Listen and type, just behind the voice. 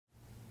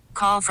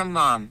Call from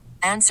mom.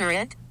 Answer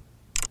it.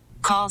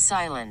 Call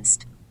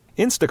silenced.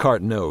 Instacart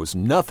knows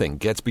nothing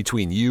gets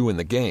between you and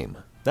the game.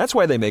 That's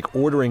why they make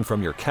ordering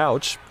from your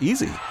couch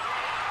easy.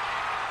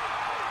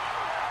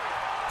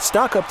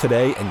 Stock up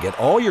today and get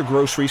all your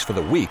groceries for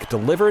the week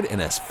delivered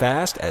in as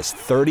fast as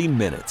 30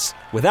 minutes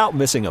without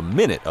missing a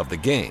minute of the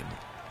game.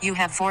 You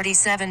have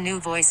 47 new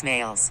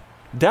voicemails.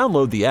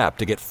 Download the app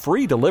to get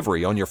free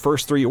delivery on your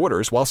first 3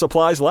 orders while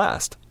supplies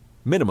last.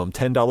 Minimum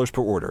 $10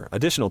 per order.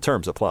 Additional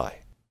terms apply.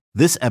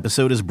 This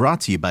episode is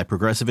brought to you by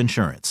Progressive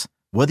Insurance.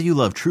 Whether you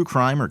love true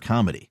crime or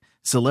comedy,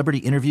 celebrity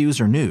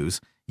interviews or news,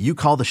 you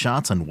call the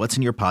shots on what's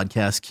in your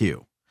podcast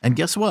queue. And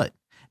guess what?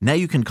 Now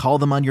you can call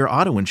them on your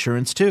auto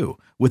insurance too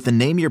with the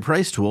Name Your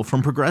Price tool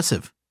from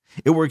Progressive.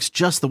 It works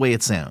just the way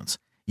it sounds.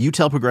 You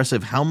tell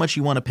Progressive how much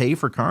you want to pay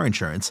for car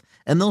insurance,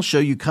 and they'll show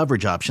you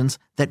coverage options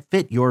that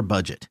fit your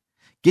budget.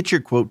 Get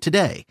your quote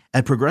today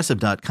at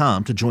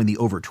Progressive.com to join the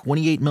over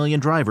 28 million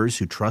drivers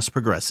who trust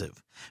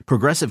Progressive.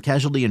 Progressive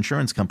Casualty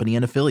Insurance Company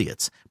and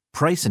Affiliates.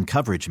 Price and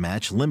coverage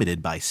match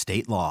limited by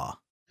state law.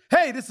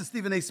 Hey, this is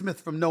Stephen A.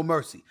 Smith from No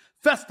Mercy.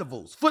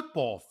 Festivals,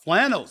 football,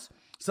 flannels.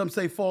 Some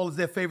say fall is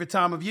their favorite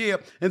time of year.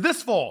 And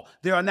this fall,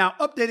 there are now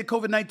updated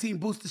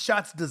COVID-19 booster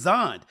shots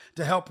designed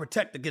to help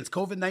protect against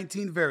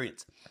COVID-19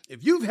 variants.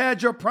 If you've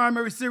had your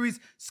primary series,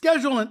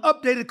 schedule an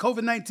updated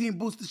COVID-19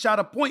 booster shot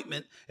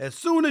appointment as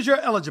soon as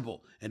you're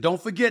eligible. And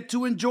don't forget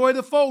to enjoy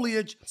the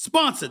foliage.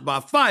 Sponsored by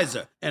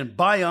Pfizer and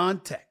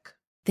BioNTech.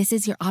 This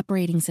is your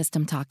operating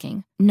system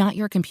talking, not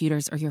your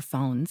computers or your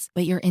phones,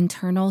 but your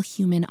internal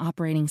human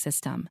operating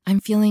system.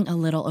 I'm feeling a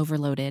little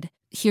overloaded.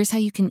 Here's how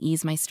you can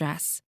ease my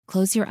stress.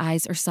 Close your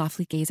eyes or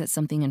softly gaze at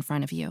something in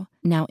front of you.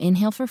 Now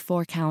inhale for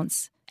 4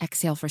 counts,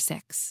 exhale for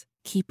 6.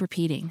 Keep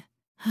repeating.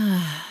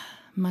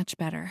 Much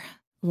better.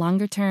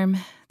 Longer term,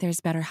 there's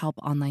BetterHelp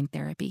Online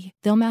Therapy.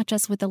 They'll match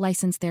us with a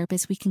licensed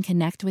therapist we can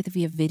connect with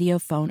via video,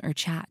 phone, or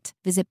chat.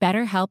 Visit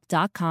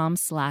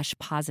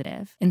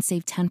BetterHelp.com/positive and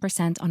save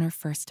 10% on our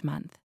first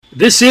month.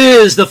 This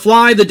is the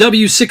Fly the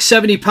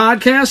W670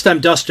 podcast. I'm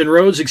Dustin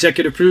Rhodes,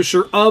 executive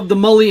producer of the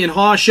Mully and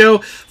Haw Show.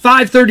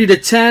 5:30 to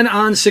 10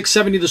 on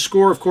 670 The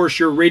Score. Of course,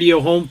 your radio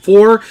home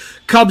for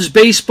Cubs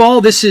baseball.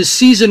 This is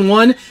season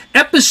 1,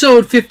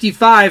 episode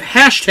 55.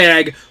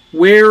 Hashtag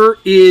Where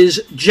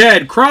is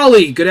Jed?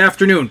 Crawley, good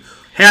afternoon.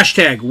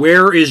 Hashtag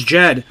Where is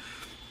Jed?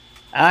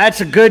 That's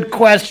a good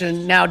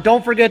question. Now,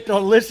 don't forget to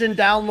listen,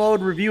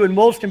 download, review, and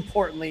most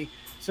importantly,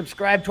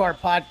 subscribe to our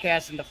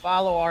podcast and to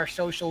follow our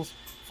socials.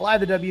 Fly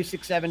the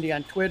W670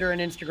 on Twitter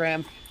and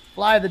Instagram,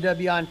 Fly the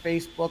W on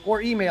Facebook,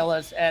 or email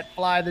us at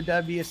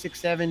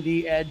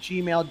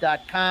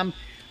flythew670@gmail.com.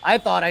 I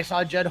thought I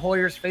saw Jed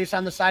Hoyer's face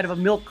on the side of a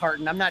milk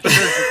carton. I'm not sure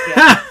just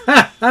yet.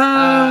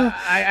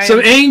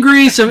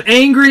 Some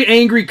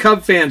angry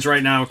Cub fans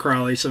right now,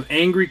 Crawley. Some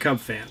angry Cub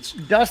fans.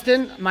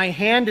 Dustin, my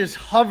hand is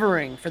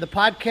hovering, for the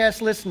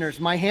podcast listeners,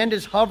 my hand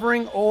is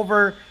hovering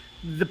over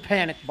the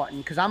panic button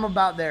because I'm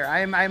about there.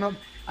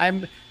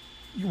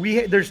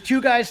 There's 2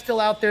 guys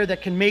still out there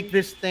that can make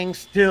this thing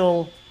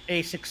still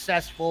a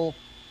successful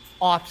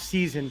off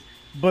season.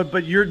 But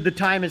the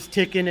time is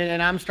ticking,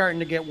 and I'm starting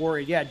to get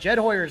worried. Yeah, Jed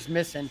Hoyer is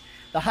missing.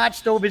 The hot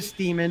stove is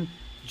steaming.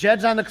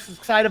 Jed's on the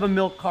side of a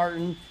milk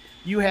carton.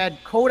 You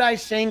had Kodai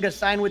Senga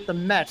sign with the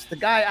Mets, the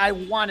guy I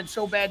wanted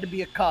so bad to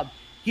be a Cub.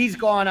 He's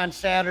gone on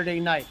Saturday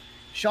night.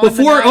 Hold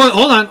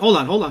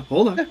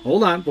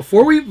on.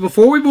 Before we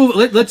move,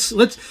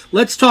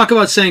 let's talk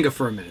about Senga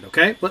for a minute,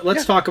 okay?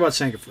 Let's talk about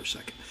Senga for a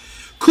second.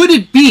 Could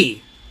it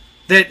be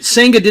that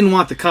Senga didn't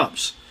want the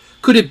Cubs?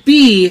 Could it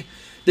be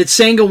that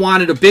Senga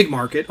wanted a big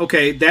market?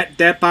 Okay,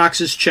 that box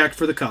is checked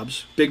for the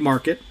Cubs, big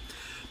market.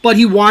 But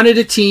he wanted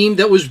a team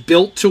that was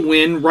built to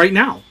win right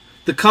now.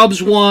 The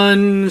Cubs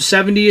won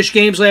 70-ish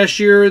games last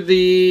year.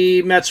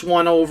 The Mets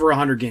won over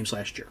 100 games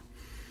last year.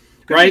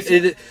 Right?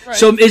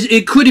 So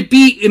could it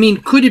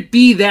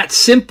be that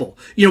simple?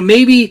 You know,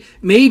 maybe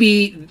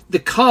the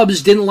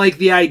Cubs didn't like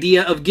the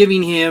idea of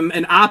giving him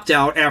an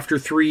opt-out after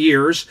 3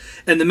 years,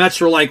 and the Mets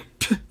were like,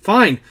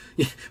 fine,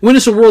 win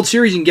us a World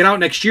Series and get out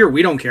next year.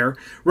 We don't care.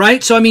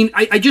 Right? So, I mean,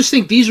 I just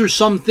think these are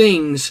some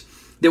things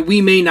that we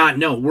may not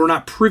know. We're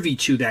not privy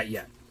to that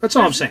yet. That's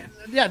all I'm saying.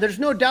 Yeah, there's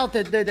no doubt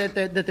that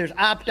there's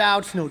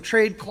opt-outs, no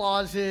trade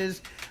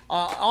clauses,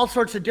 all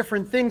sorts of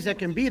different things that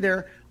can be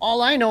there.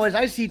 All I know is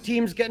I see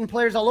teams getting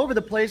players all over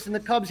the place, and the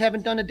Cubs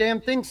haven't done a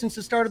damn thing since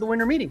the start of the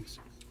winter meetings.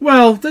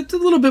 Well, that's a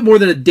little bit more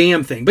than a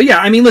damn thing. But yeah,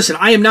 I mean, listen,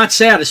 I am not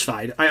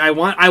satisfied. I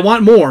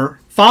want more.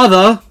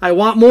 Father, I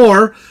want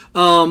more.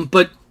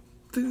 But,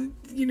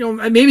 you know,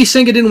 maybe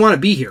Senga didn't want to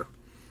be here.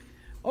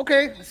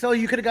 Okay, so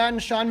you could have gotten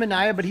Sean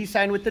Manaea, but he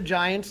signed with the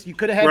Giants. You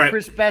could have had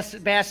Chris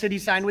Bassett. He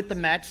signed with the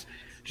Mets.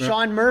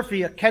 Sean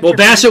Murphy, a catcher. Well,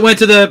 Bassett went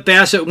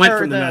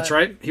from the Mets,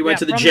 right? He went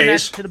to the Jays. The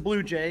Mets to the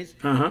Blue Jays.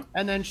 Uh-huh.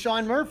 And then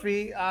Sean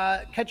Murphy,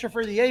 catcher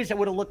for the A's, that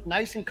would have looked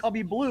nice in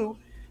Cubby blue,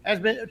 has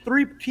been a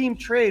 3-team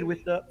trade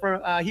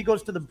he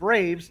goes to the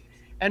Braves,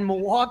 and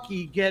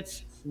Milwaukee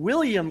gets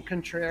William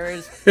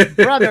Contreras,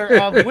 brother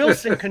of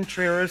Wilson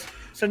Contreras.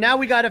 So now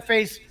we got to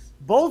face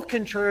both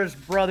Contreras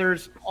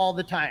brothers all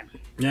the time.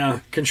 Yeah,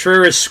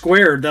 Contreras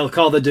squared. They'll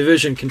call the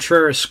division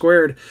Contreras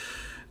squared.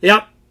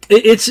 Yep.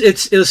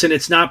 Listen,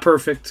 it's not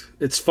perfect.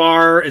 It's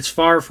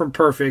far from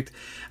perfect.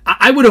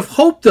 I would have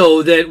hoped,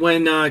 though, that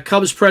when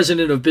Cubs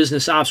president of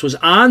business ops was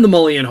on the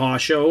Mully and Haw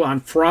show on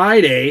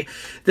Friday,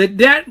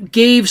 that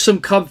gave some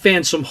Cub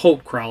fans some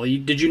hope, Crowley.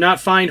 Did you not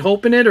find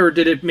hope in it, or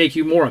did it make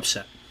you more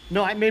upset?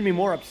 No, it made me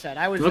more upset.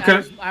 I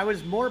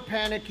was more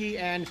panicky,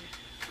 and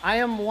I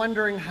am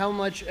wondering how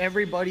much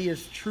everybody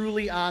is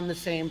truly on the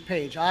same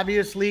page.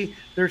 Obviously,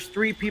 there's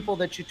three people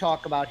that you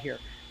talk about here.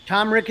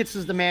 Tom Ricketts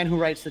is the man who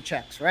writes the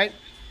checks, right?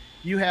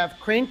 You have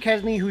Crane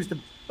Kesney, who's the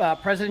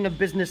president of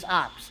business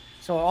ops.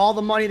 So all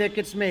the money that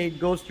gets made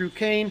goes through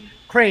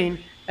Crane,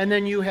 and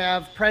then you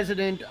have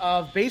president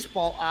of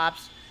baseball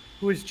ops,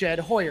 who is Jed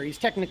Hoyer. He's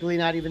technically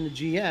not even the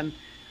GM,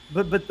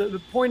 but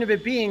the point of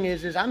it being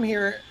is I'm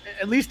here,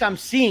 at least I'm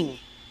seeing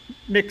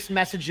mixed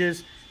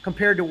messages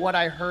compared to what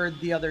I heard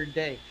the other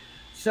day.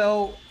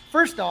 So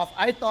first off,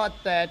 I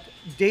thought that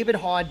David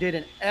Haw did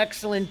an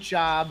excellent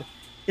job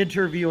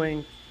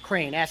interviewing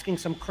Crane, asking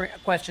some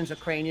questions of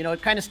Crane. You know,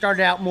 it kind of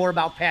started out more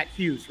about Pat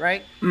Hughes,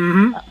 right?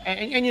 Mm-hmm.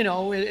 And you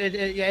know,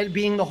 it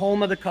being the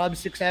home of the Cubs,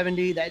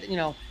 670, that, you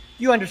know,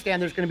 you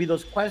understand there's going to be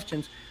those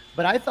questions.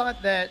 But I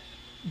thought that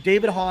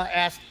David Haw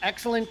asked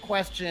excellent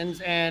questions,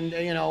 and,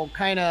 you know,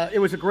 it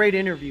was a great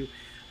interview.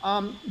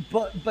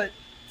 But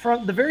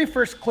from the very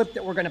first clip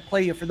that we're going to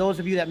play you, for those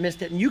of you that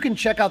missed it, and you can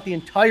check out the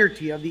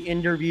entirety of the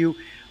interview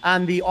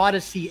on the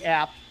Odyssey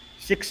app,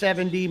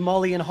 670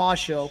 Mully and Haw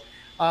show.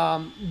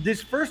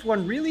 This first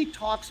one really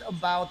talks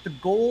about the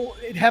goal.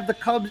 Have the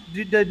Cubs,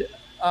 did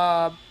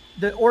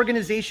the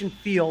organization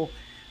feel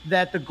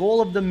that the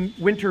goal of the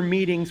winter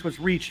meetings was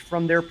reached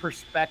from their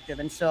perspective?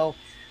 And so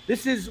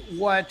this is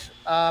what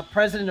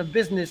president of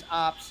business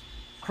ops,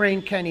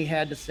 Crane Kenney,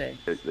 had to say.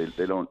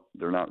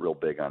 They're not real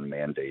big on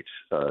mandates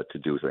to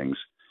do things.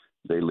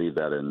 They leave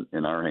that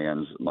in our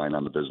hands, mine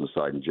on the business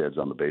side and Jed's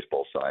on the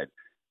baseball side.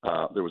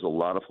 There was a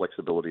lot of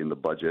flexibility in the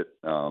budget,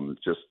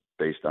 just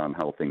based on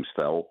how things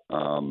fell.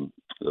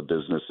 The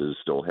business is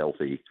still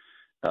healthy,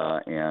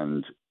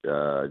 and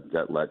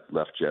that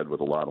left Jed with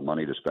a lot of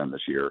money to spend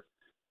this year.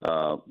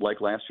 Like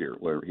last year,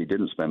 where he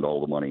didn't spend all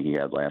the money he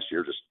had last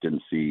year, just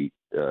didn't see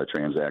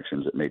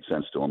transactions that made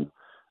sense to him.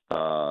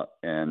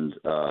 And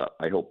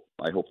I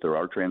hope there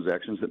are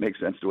transactions that make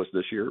sense to us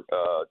this year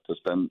to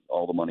spend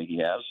all the money he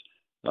has.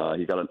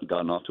 He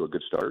gotten off to a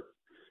good start.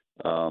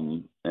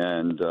 You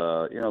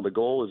know, the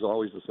goal is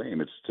always the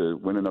same. It's to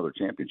win another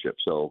championship.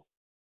 So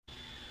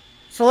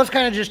let's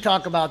kind of just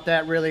talk about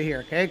that really here,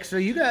 okay? So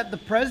you got the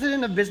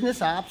president of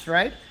business ops,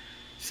 right,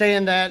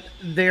 saying that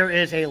there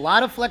is a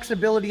lot of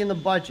flexibility in the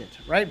budget,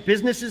 right?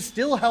 Business is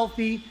still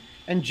healthy,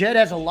 and Jed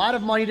has a lot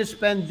of money to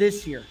spend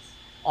this year.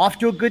 Off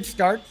to a good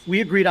start.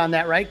 We agreed on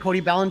that, right? Cody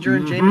Bellinger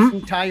and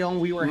Jameson Taillon,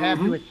 we were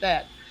happy with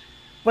that.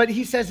 But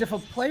he says if a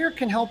player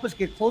can help us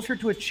get closer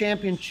to a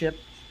championship,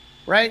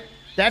 right,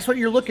 that's what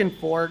you're looking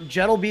for,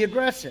 Jed will be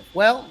aggressive.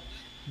 Well,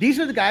 these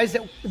are the guys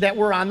that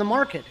were on the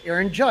market.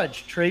 Aaron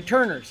Judge, Trey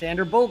Turner,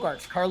 Xander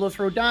Bogaerts, Carlos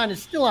Rodon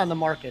is still on the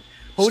market.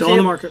 Still on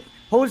the market.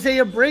 Jose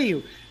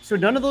Abreu. So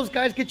none of those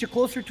guys get you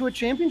closer to a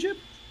championship?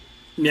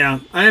 Yeah.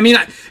 I mean,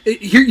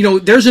 here, you know,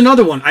 there's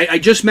another one. I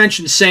just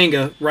mentioned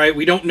Senga, right?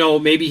 We don't know.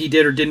 Maybe he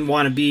did or didn't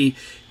want to be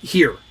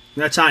here.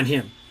 That's on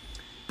him.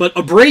 But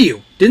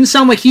Abreu didn't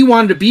sound like he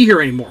wanted to be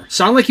here anymore.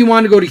 Sounded like he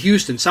wanted to go to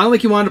Houston. Sounded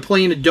like he wanted to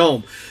play in a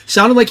dome.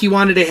 Sounded like he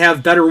wanted to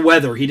have better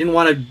weather. He didn't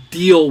want to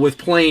deal with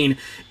playing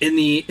in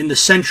the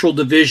Central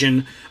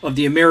Division of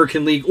the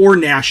American League or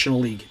National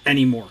League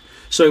anymore.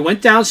 So he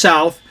went down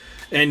south,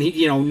 and he,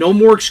 you know, no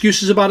more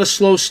excuses about a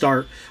slow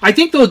start. I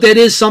think, though, that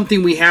is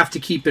something we have to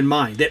keep in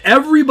mind, that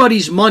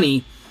everybody's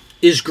money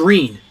is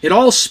green. It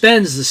all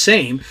spends the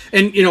same.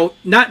 And, you know,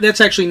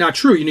 that's actually not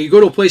true. You know, you go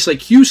to a place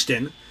like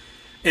Houston,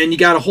 and you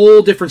got a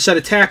whole different set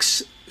of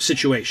tax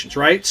situations,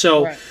 right?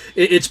 So right.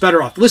 It's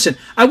better off. Listen,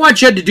 I want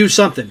Jed to do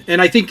something,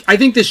 and I think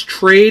this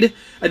trade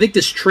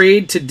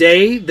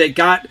today that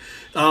got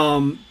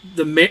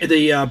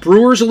the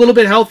Brewers a little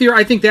bit healthier,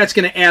 I think that's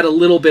going to add a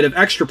little bit of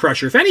extra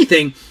pressure. If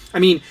anything, I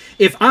mean,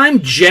 if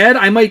I'm Jed,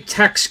 I might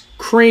text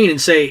Crane and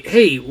say,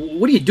 "Hey,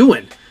 what are you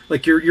doing?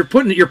 Like you're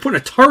putting a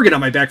target on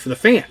my back for the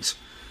fans."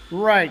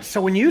 Right.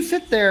 So when you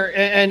sit there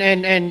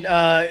and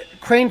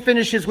Crane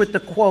finishes with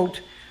the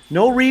quote,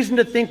 "No reason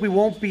to think we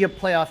won't be a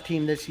playoff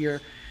team this year."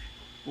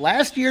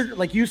 Last year,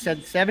 like you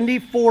said,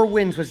 74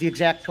 wins was the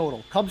exact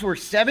total. Cubs were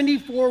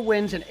 74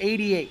 wins and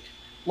 88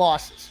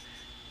 losses.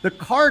 The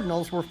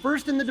Cardinals were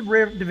first in the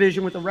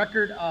division with a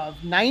record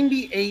of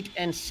 98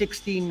 and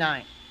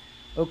 69.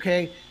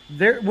 Okay,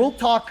 we'll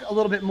talk a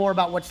little bit more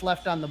about what's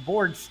left on the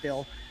board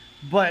still,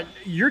 but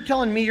you're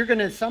telling me you're going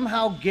to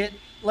somehow get,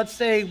 let's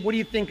say, what do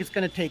you think it's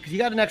going to take? Because you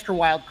got an extra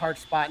wild card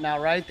spot now,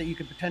 right, that you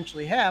could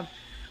potentially have.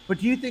 But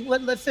do you think,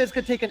 let's say it's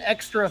going to take an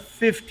extra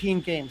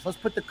 15 games. Let's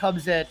put the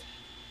Cubs at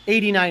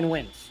 89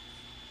 wins.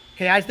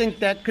 Okay, I think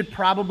that could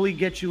probably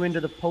get you into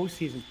the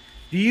postseason.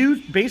 Do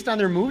you, based on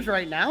their moves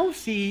right now,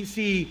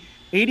 see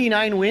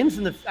 89 wins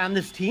on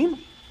this team?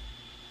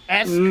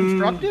 as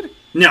constructed?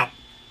 No.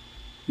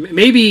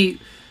 Maybe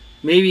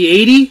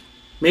 80,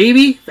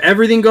 maybe, if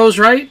everything goes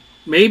right,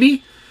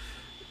 maybe.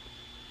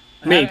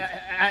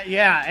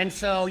 Yeah, and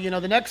so,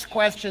 the next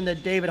question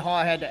that David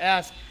Haw had to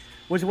ask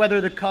was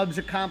whether the Cubs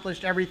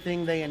accomplished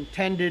everything they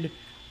intended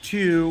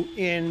to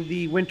in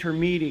the winter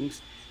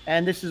meetings.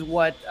 And this is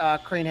what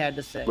Crane had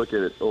to say. Look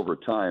at it over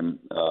time.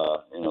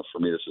 For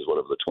me, this is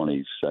whatever the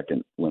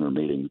 22nd winter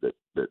meeting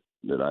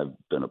that I've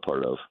been a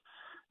part of.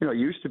 It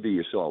used to be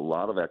you saw a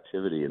lot of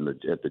activity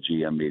at the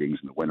GM meetings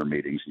and the winter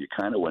meetings, and you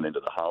kind of went into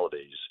the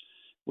holidays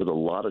with a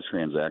lot of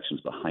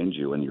transactions behind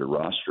you and your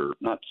roster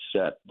not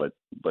set, but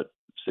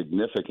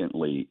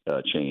significantly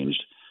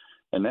changed.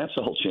 And that's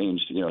all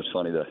changed. It's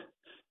funny that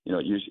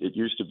it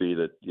used to be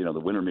that the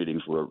winter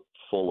meetings were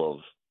full of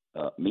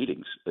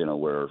meetings,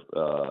 where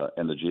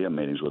and the GM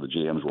meetings where the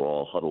GMs were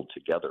all huddled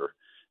together,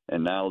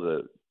 and now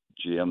the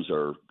GMs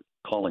are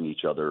calling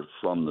each other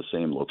from the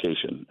same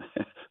location,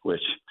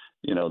 which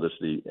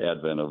the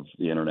advent of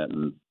the internet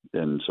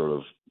and sort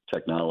of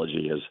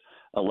technology has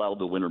allowed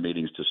the winter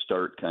meetings to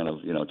start kind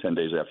of 10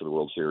 days after the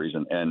World Series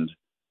and end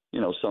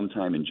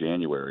sometime in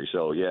January.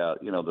 So yeah,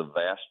 the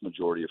vast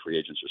majority of free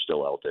agents are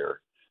still out there.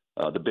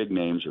 The big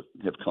names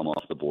have come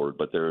off the board,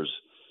 but there's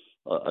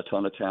a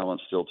ton of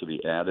talent still to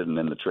be added, and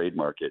then the trade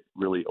market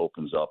really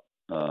opens up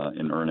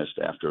in earnest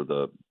after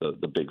the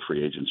big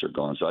free agents are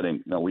gone. So I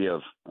think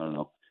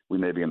we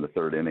may be in the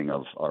third inning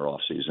of our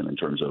off season in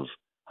terms of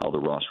how the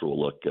roster will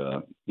look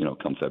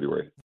come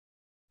February.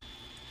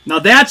 Now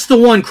that's the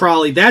one,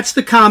 Crawley. That's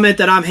the comment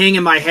that I'm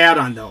hanging my hat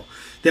on, though,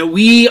 that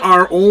we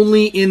are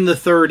only in the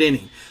third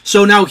inning.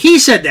 So now he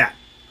said that.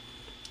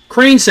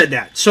 Crane said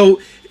that.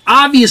 So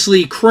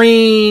obviously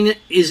Crane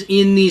is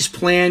in these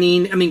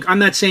planning. I mean, I'm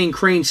not saying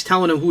Crane's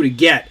telling him who to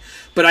get,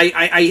 but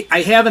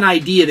I have an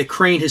idea that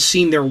Crane has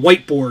seen their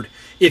whiteboard,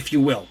 if you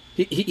will.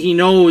 He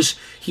knows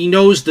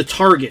the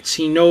targets.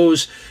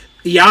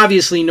 He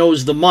obviously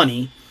knows the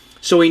money.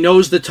 So he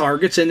knows the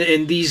targets, and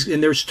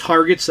there's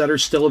targets that are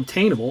still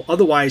obtainable.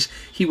 Otherwise,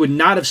 he would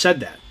not have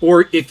said that.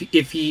 Or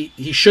if he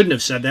shouldn't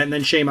have said that, and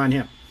then shame on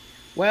him.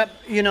 Well,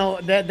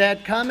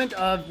 that comment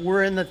of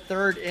we're in the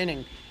third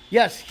inning.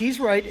 Yes, he's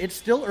right. It's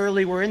still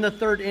early. We're in the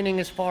third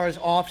inning as far as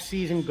off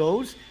season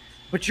goes,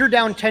 but you're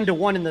down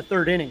 10-1 in the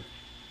third inning.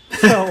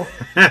 So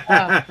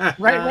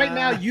right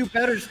now, you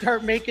better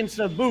start making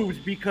some moves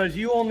because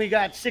you only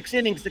got 6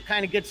 innings to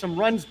kind of get some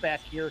runs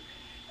back here.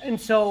 And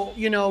so,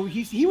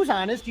 he was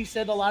honest. He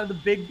said a lot of the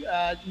big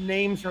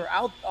names are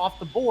out off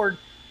the board,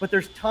 but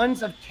there's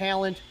tons of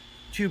talent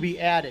to be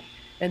added.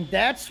 And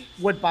that's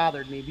what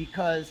bothered me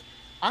because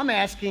I'm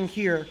asking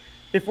here,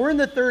 if we're in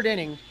the third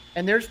inning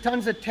and there's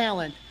tons of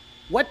talent,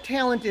 what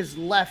talent is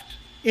left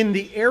in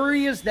the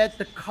areas that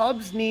the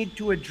Cubs need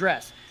to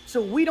address? So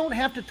we don't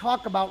have to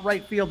talk about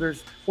right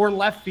fielders or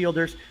left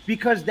fielders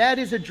because that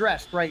is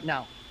addressed right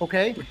now.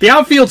 Okay. The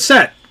outfield's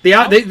set.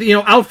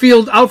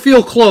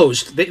 Outfield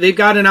closed. They've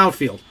got an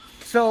outfield.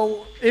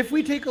 So if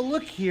we take a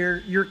look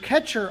here, your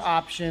catcher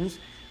options,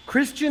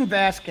 Christian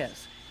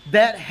Vasquez,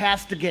 that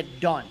has to get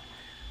done.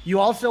 You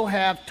also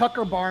have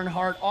Tucker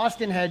Barnhart,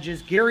 Austin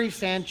Hedges, Gary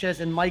Sanchez,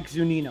 and Mike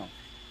Zunino.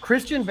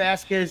 Christian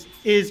Vasquez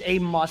is a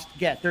must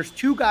get. There's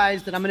 2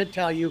 guys that I'm going to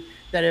tell you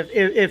that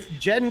if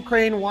Jed and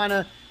Crane want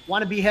to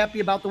be happy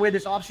about the way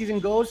this offseason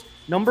goes,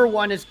 number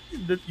 1 is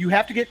you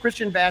have to get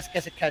Christian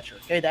Vasquez a catcher.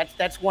 Okay,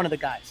 that's one of the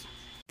guys.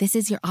 This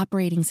is your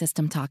operating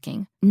system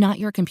talking, not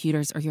your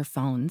computers or your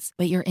phones,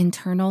 but your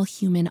internal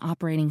human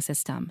operating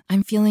system.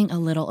 I'm feeling a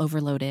little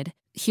overloaded.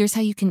 Here's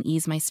how you can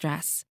ease my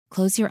stress.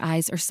 Close your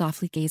eyes or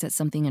softly gaze at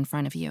something in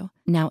front of you.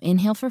 Now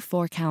inhale for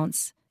 4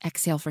 counts,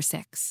 exhale for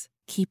 6.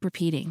 Keep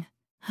repeating.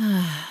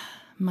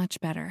 Much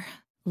better.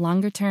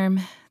 Longer term,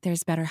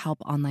 there's BetterHelp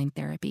Online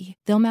Therapy.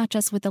 They'll match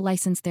us with a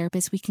licensed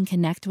therapist we can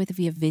connect with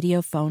via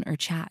video, phone, or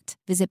chat.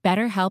 Visit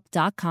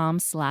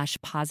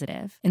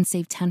BetterHelp.com/positive and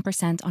save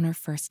 10% on our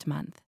first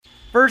month.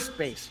 First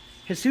base,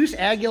 Jesus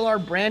Aguilar,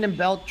 Brandon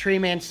Belt, Trey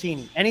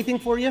Mancini. Anything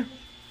for you?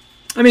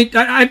 I mean,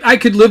 I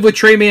could live with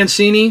Trey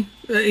Mancini.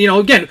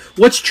 Again,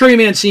 what's Trey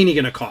Mancini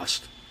going to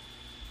cost?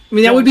 I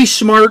mean, that would be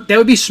smart. That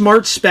would be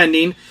smart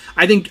spending.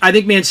 I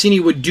think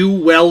Mancini would do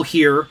well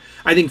here.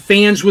 I think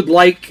fans would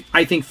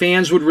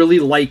really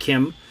like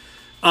him.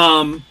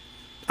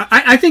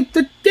 I think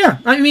that, yeah,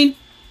 I mean,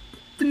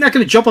 they're not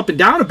going to jump up and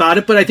down about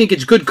it, but I think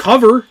it's good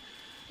cover.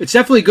 It's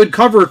definitely good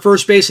cover at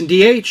first base and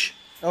DH.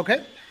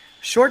 Okay.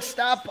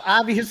 Shortstop,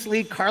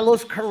 obviously,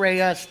 Carlos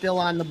Correa still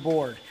on the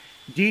board.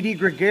 Didi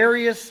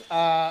Gregorius,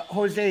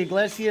 Jose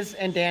Iglesias,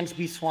 and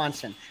Dansby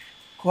Swanson.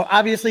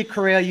 Obviously,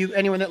 Correa,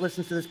 anyone that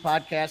listens to this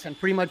podcast, and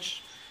pretty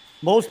much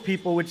most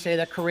people would say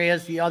that Correa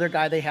is the other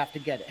guy they have to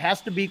get. It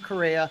has to be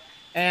Correa,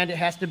 and it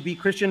has to be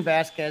Christian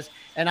Vasquez,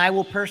 and I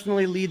will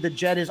personally lead the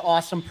Jed is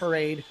Awesome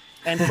parade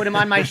and put him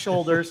on my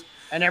shoulders,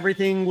 and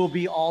everything will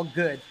be all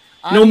good.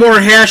 No more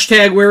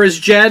hashtag where is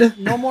Jed?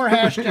 No more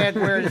hashtag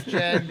where is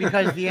Jed,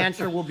 because the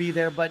answer will be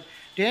there. But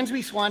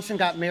Dansby Swanson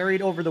got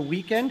married over the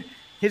weekend.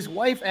 His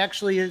wife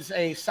actually is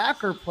a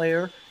soccer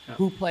player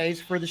who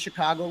plays for the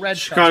Chicago Red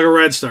Stars. Chicago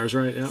Red Stars,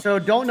 right. Yeah. So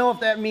don't know if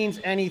that means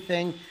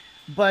anything.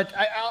 But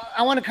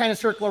I want to kind of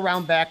circle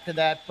around back to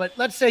that. But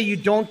let's say you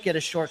don't get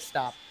a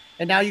shortstop,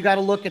 and now you got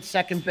to look at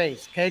second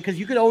base, okay? Because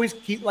you could always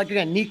keep, like,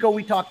 again, Nico,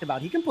 we talked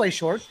about. He can play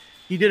short.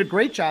 He did a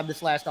great job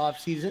this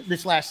last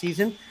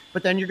season,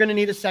 but then you're going to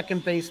need a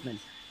second baseman.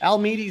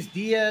 Almides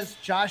Diaz,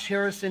 Josh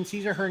Harrison,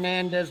 Cesar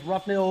Hernandez,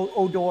 Rafael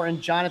Odor,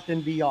 and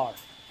Jonathan Villar.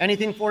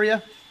 Anything for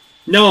you?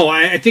 No,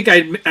 I think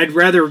I'd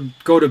rather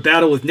go to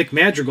battle with Nick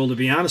Madrigal, to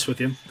be honest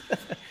with you.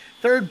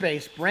 Third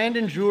base,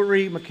 Brandon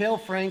Drury, Maikel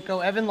Franco,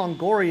 Evan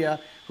Longoria,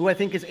 who I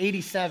think is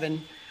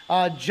 87,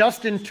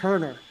 Justin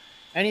Turner.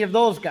 Any of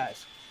those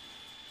guys?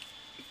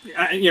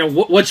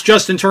 What's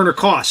Justin Turner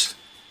cost?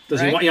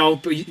 Does Right. he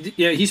want?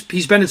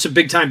 He's been in some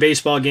big time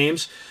baseball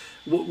games.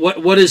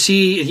 What is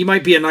he? He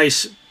might be a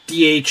nice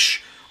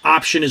DH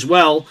option as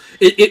well.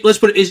 Let's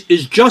put it: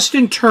 is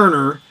Justin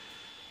Turner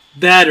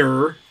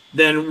better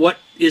than what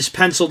is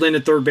penciled in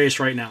at third base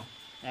right now?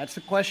 That's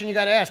the question you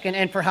got to ask.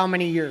 And for how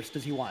many years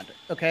does he want it?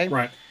 Okay.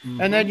 Right.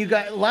 Mm-hmm. And then you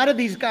got a lot of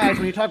these guys,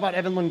 when you talk about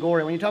Evan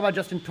Longoria, when you talk about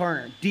Justin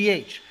Turner,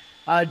 DH,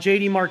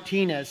 JD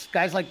Martinez,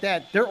 guys like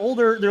that, they're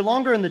older, they're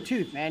longer in the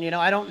tooth, man.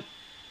 I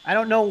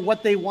don't know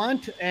what they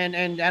want,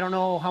 and I don't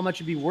know how much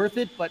it'd be worth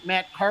it, but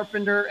Matt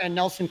Carpenter and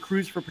Nelson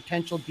Cruz for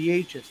potential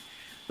DHs.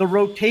 The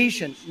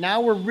rotation, now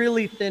we're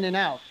really thinning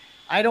out.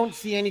 I don't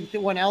see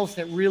anyone else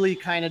that really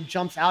kind of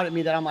jumps out at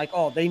me that I'm like,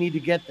 oh, they need to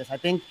get this. I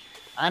think,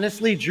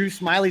 honestly, Drew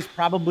Smiley's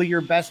probably your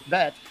best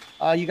bet.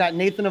 You got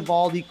Nathan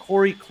Eovaldi,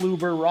 Corey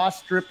Kluber, Ross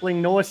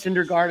Stripling, Noah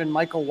Syndergaard, and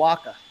Michael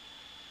Wacha.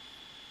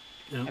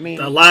 Yeah. I mean,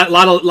 a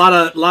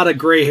lot of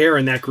gray hair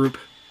in that group.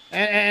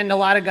 And a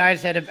lot of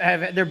guys that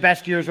have their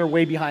best years are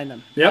way behind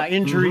them. Yep.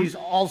 Injuries,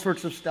 all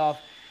sorts of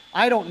stuff.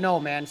 I don't know,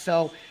 man.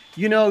 So,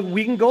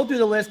 we can go through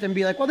the list and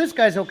be like, well, this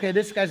guy's okay.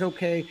 This guy's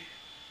okay.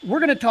 We're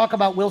going to talk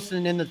about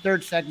Wilson in the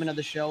third segment of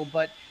the show,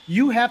 but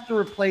you have to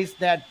replace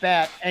that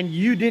bat, and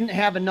you didn't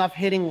have enough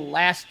hitting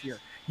last year.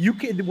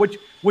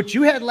 What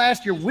you had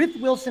last year with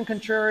Wilson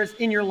Contreras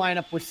in your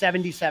lineup was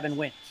 77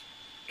 wins.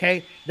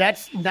 Okay?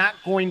 That's not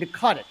going to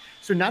cut it.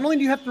 So not only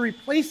do you have to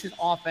replace his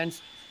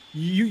offense,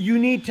 you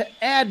need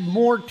to add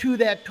more to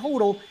that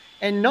total,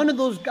 and none of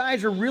those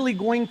guys are really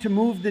going to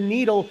move the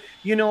needle.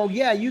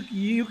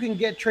 You can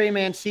get Trey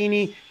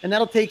Mancini, and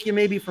that'll take you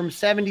maybe from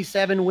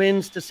 77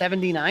 wins to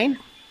 79.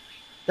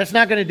 That's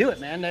not going to do it,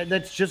 man.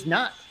 That's just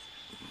not.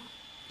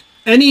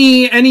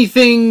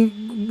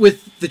 Anything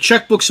with the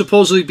checkbook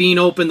supposedly being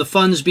open, the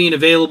funds being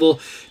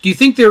available, do you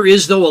think there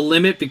is, though, a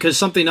limit? Because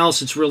something else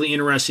that's really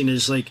interesting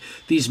is like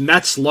these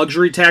Mets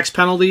luxury tax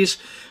penalties.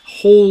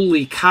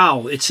 Holy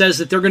cow. It says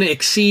that they're going to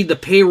exceed the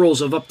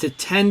payrolls of up to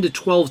 10 to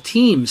 12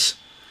 teams.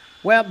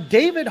 Well,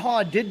 David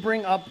Haw did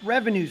bring up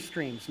revenue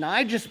streams. Now,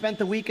 I just spent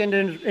the weekend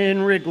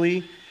in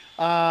Wrigley,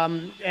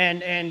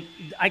 and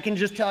I can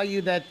just tell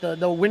you that the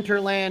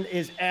Winterland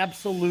is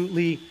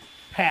absolutely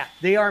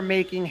packed. They are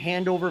making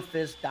hand over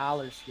fist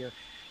dollars here.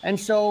 And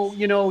so,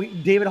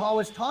 David Haw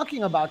was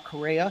talking about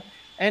Correa.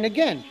 And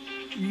again,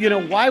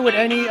 why would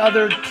any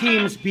other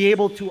teams be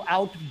able to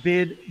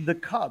outbid the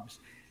Cubs?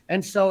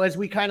 And so as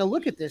we kind of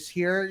look at this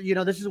here,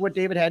 this is what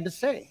David had to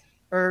say,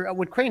 or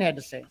what Crane had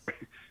to say.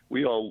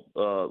 We all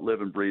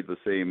live and breathe the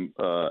same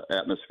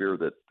atmosphere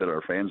that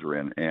our fans are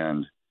in.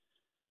 And,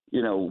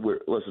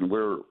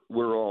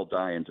 we're all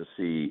dying to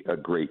see a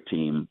great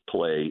team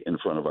play in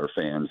front of our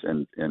fans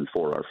and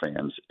for our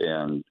fans.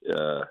 And,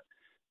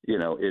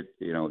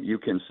 you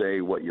can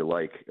say what you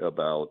like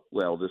about,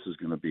 well, this is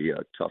going to be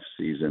a tough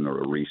season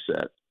or a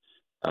reset.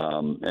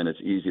 And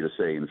it's easy to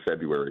say in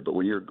February, but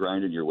when you're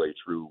grinding your way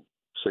through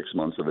 6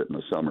 months of it in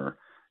the summer,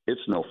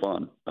 it's no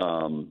fun.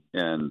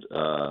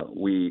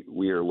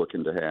 We are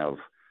looking to have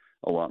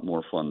a lot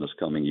more fun this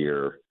coming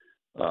year.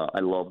 I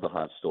love the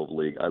Hot Stove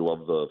League. I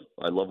love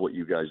what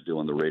you guys do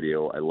on the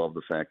radio. I love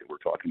the fact that we're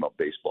talking about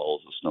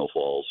baseball as the snow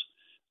falls.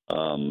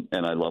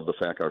 And I love the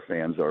fact our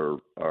fans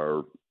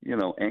are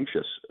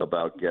anxious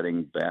about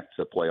getting back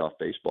to playoff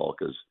baseball,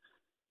 because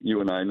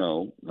you and I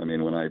know,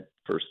 when I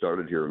first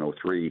started here in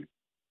 2003,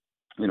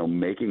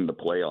 making the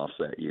playoffs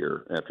that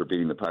year after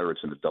beating the Pirates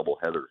in a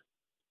doubleheader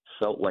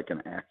felt like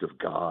an act of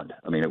God.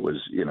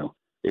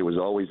 It was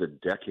always a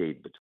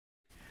decade between.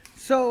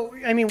 So,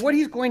 what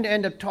he's going to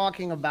end up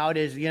talking about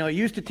is, it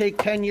used to take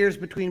 10 years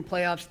between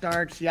playoff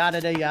starts,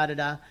 yada, yada,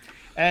 yada.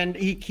 And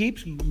he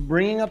keeps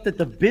bringing up that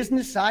the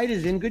business side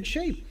is in good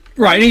shape.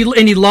 Right,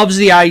 and he loves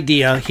the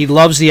idea. He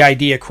loves the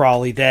idea,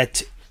 Crawley,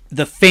 that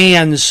the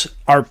fans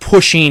are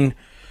pushing,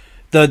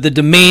 the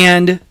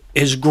demand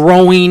is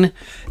growing,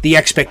 the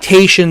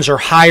expectations are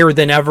higher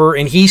than ever,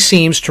 and he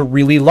seems to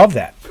really love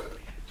that.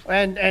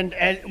 And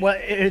well,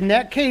 in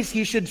that case,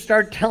 he should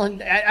start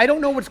telling. I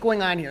don't know what's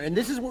going on here, and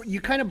this is what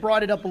you kind of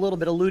brought it up a little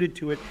bit, alluded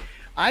to it.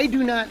 I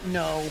do not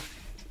know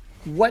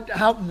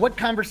what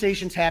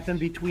conversations happen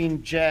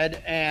between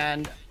Jed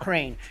and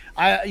Crane.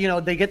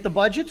 They get the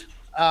budget,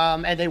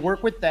 and they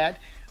work with that.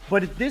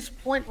 But at this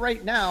point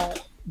right now,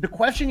 the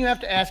question you have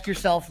to ask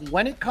yourself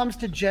when it comes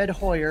to Jed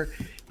Hoyer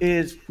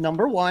is,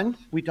 number one,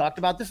 we talked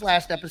about this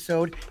last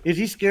episode, is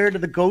he scared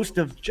of the ghost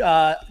of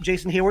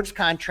Jason Hayward's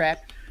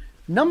contract?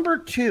 Number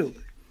two,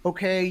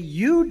 okay,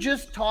 you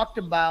just talked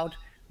about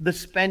the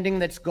spending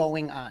that's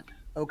going on,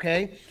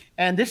 okay?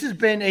 And this has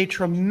been a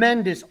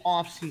tremendous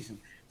offseason.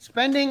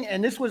 Spending,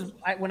 and this was,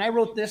 when I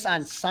wrote this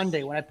on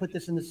Sunday, when I put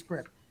this in the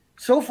script,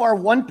 so far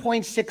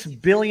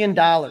 $1.6 billion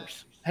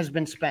has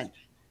been spent.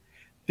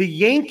 The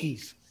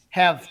Yankees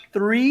have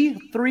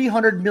three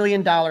 $300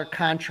 million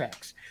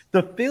contracts.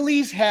 The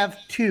Phillies have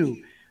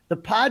 2. The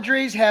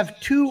Padres have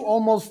 2,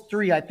 almost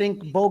 3. I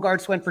think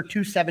Bogarts went for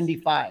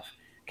 $275.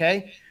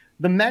 Okay.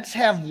 The Mets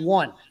have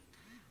 1.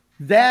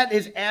 That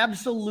is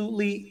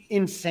absolutely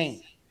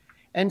insane.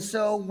 And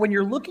so when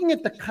you're looking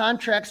at the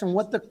contracts and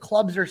what the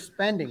clubs are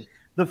spending,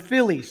 the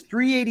Phillies,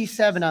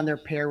 $387 on their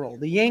payroll.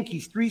 The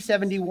Yankees,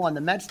 $371.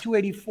 The Mets,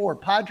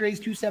 $284. Padres,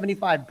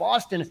 $275.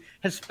 Boston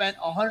has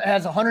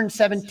has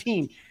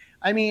 $117.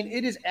 I mean,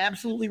 it is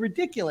absolutely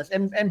ridiculous.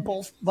 And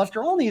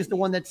Buster Olney is the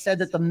one that said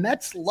that the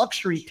Mets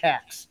luxury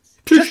tax,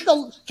 just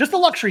the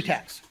luxury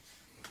tax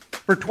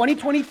for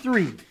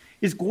 2023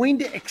 is going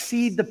to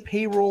exceed the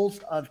payrolls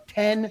of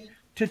 10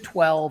 to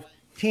 12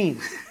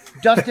 teams.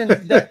 Dustin,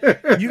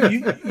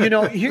 you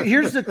know,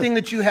 here's the thing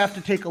that you have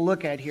to take a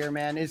look at here,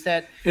 man, is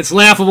that it's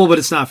laughable, but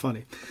it's not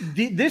funny.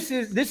 This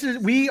is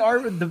we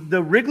are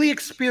the Wrigley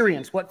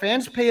experience, what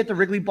fans pay at the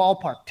Wrigley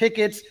ballpark,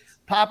 tickets,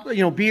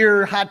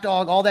 beer, hot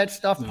dog, all that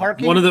stuff,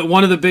 parking. One of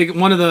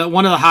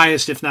the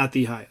highest, if not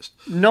the highest.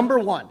 Number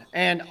one.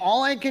 And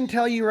all I can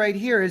tell you right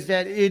here is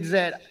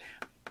that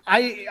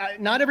I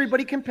not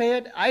everybody can pay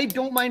it. I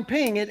don't mind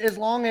paying it as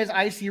long as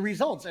I see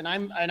results. And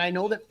I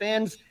know that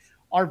fans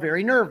are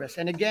very nervous.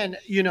 And again,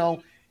 you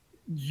know,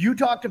 you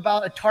talked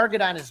about a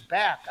target on his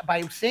back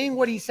by saying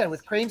what he said,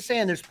 with Crane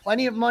saying there's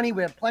plenty of money,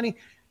 we have plenty.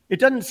 It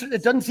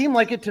doesn't seem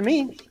like it to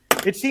me.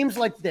 It seems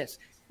like this.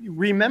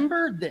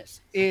 Remember this,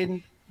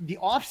 in the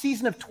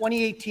offseason of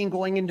 2018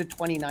 going into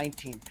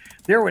 2019,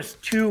 there was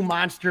 2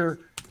 monster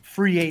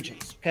free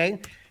agents, okay?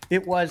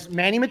 It was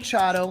Manny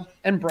Machado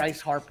and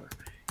Bryce Harper.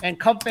 And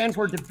Cub fans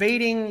were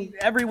debating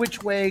every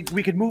which way.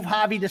 We could move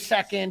Javi to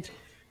second,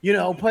 you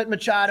know, put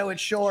Machado at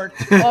short.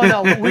 Oh,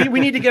 no,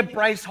 we need to get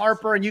Bryce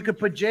Harper, and you could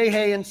put Jay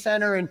Hay in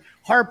center, and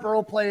Harper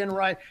will play in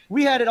right.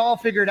 We had it all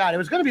figured out. It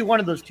was going to be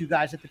one of those 2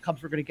 guys that the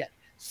Cubs were going to get.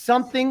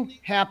 Something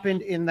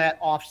happened in that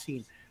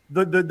offseason.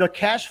 The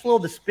cash flow,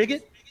 the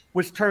spigot,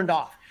 was turned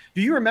off.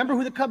 Do you remember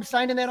who the Cubs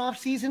signed in that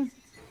offseason?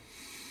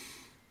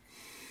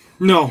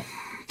 No.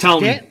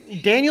 Tell me.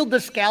 Daniel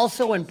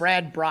Descalso and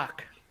Brad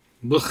Brock.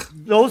 Ugh.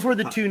 Those were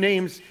the 2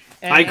 names.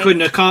 I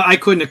couldn't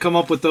have come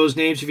up with those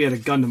names if you had a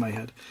gun to my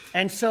head.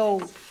 And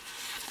so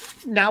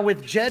now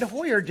with Jed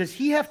Hoyer, does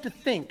he have to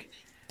think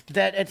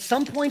that at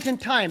some point in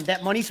time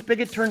that money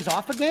spigot turns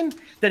off again?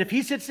 That if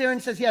he sits there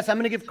and says, yes, I'm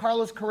going to give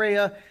Carlos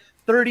Correa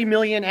 $30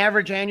 million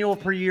average annual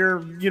per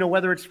year, you know,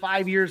 whether it's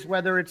 5 years,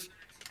 whether it's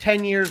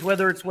 10 years,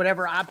 whether it's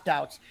whatever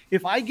opt-outs.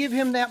 If I give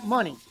him that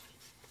money,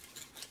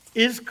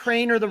 is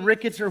Crane or the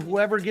Ricketts or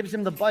whoever gives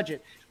him the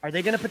budget, are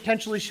they going to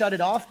potentially shut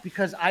it off?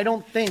 Because I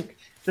don't think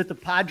that the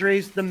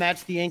Padres, the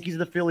Mets, the Yankees,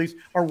 the Phillies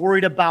are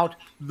worried about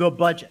the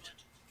budget.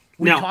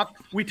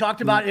 We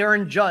talked about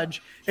Aaron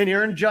Judge, and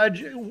Aaron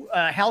Judge,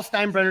 Hal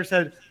Steinbrenner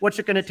said, what's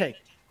it going to take?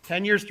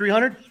 10 years,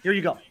 300? Here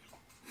you go.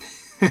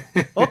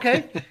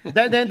 Okay.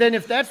 Then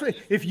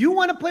if you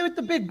want to play with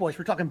the big boys,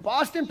 we're talking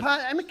Boston,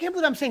 I can't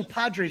believe I'm saying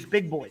Padres,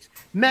 big boys,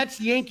 Mets,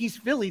 Yankees,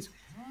 Phillies.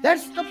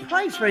 That's the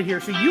price right here.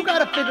 So you got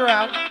to figure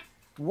out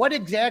what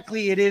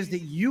exactly it is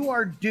that you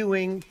are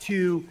doing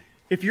to,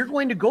 if you're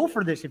going to go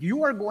for this, if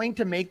you are going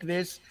to make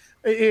this,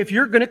 if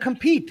you're going to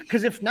compete,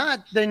 because if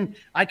not, then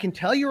I can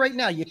tell you right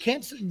now, you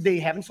can't, they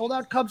haven't sold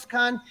out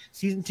CubsCon.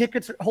 Season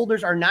tickets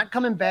holders are not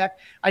coming back.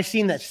 I've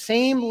seen the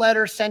same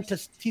letter sent to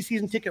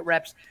season ticket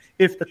reps.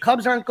 If the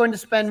Cubs aren't going to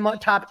spend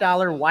top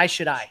dollar, why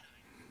should I?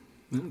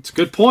 It's a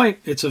good point.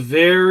 It's a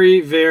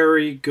very,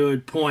 very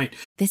good point.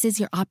 This is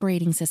your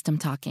operating system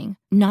talking,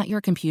 not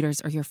your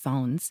computers or your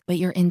phones, but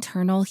your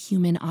internal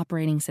human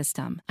operating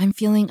system. I'm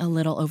feeling a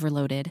little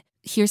overloaded.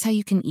 Here's how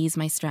you can ease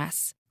my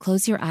stress.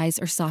 Close your eyes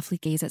or softly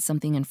gaze at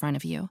something in front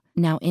of you.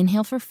 Now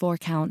inhale for 4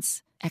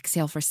 counts,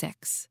 exhale for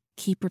 6.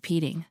 Keep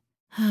repeating.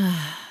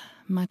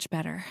 Much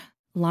better.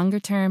 Longer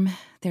term,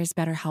 there's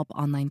BetterHelp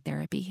Online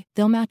Therapy.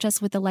 They'll match us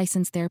with a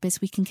licensed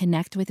therapist we can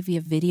connect with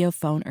via video,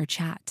 phone, or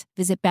chat.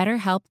 Visit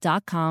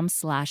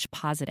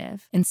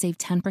BetterHelp.com/positive and save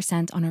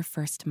 10% on our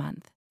first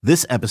month.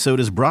 This episode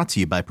is brought to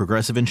you by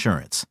Progressive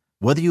Insurance.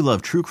 Whether you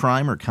love true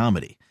crime or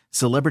comedy,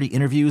 celebrity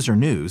interviews or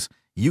news,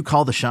 you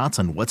call the shots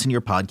on what's in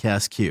your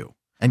podcast queue.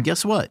 And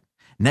guess what?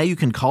 Now you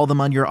can call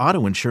them on your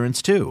auto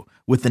insurance too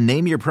with the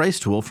Name Your Price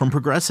tool from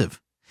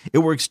Progressive. It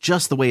works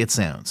just the way it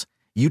sounds.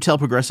 You tell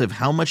Progressive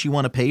how much you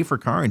want to pay for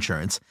car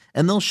insurance,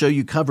 and they'll show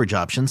you coverage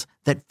options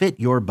that fit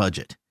your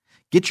budget.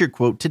 Get your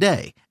quote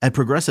today at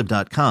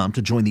Progressive.com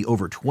to join the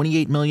over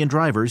 28 million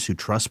drivers who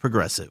trust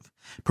Progressive.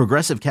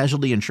 Progressive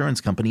Casualty Insurance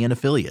Company and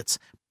Affiliates.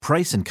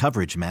 Price and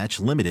coverage match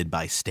limited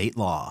by state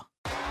law.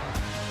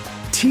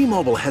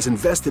 T-Mobile has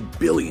invested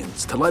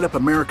billions to light up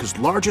America's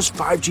largest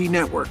 5G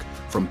network,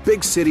 from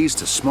big cities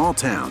to small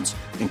towns,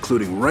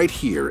 including right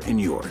here in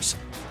yours.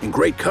 And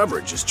great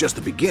coverage is just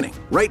the beginning.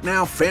 Right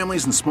now,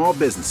 families and small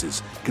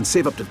businesses can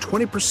save up to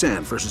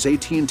 20% versus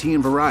AT&T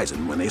and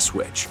Verizon when they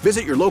switch.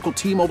 Visit your local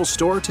T-Mobile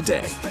store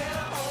today.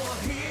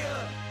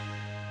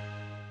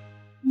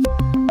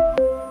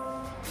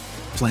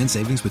 Plan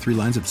savings with 3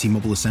 lines of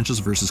T-Mobile Essentials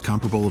versus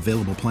comparable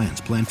available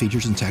plans. Plan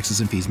features and taxes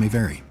and fees may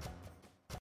vary.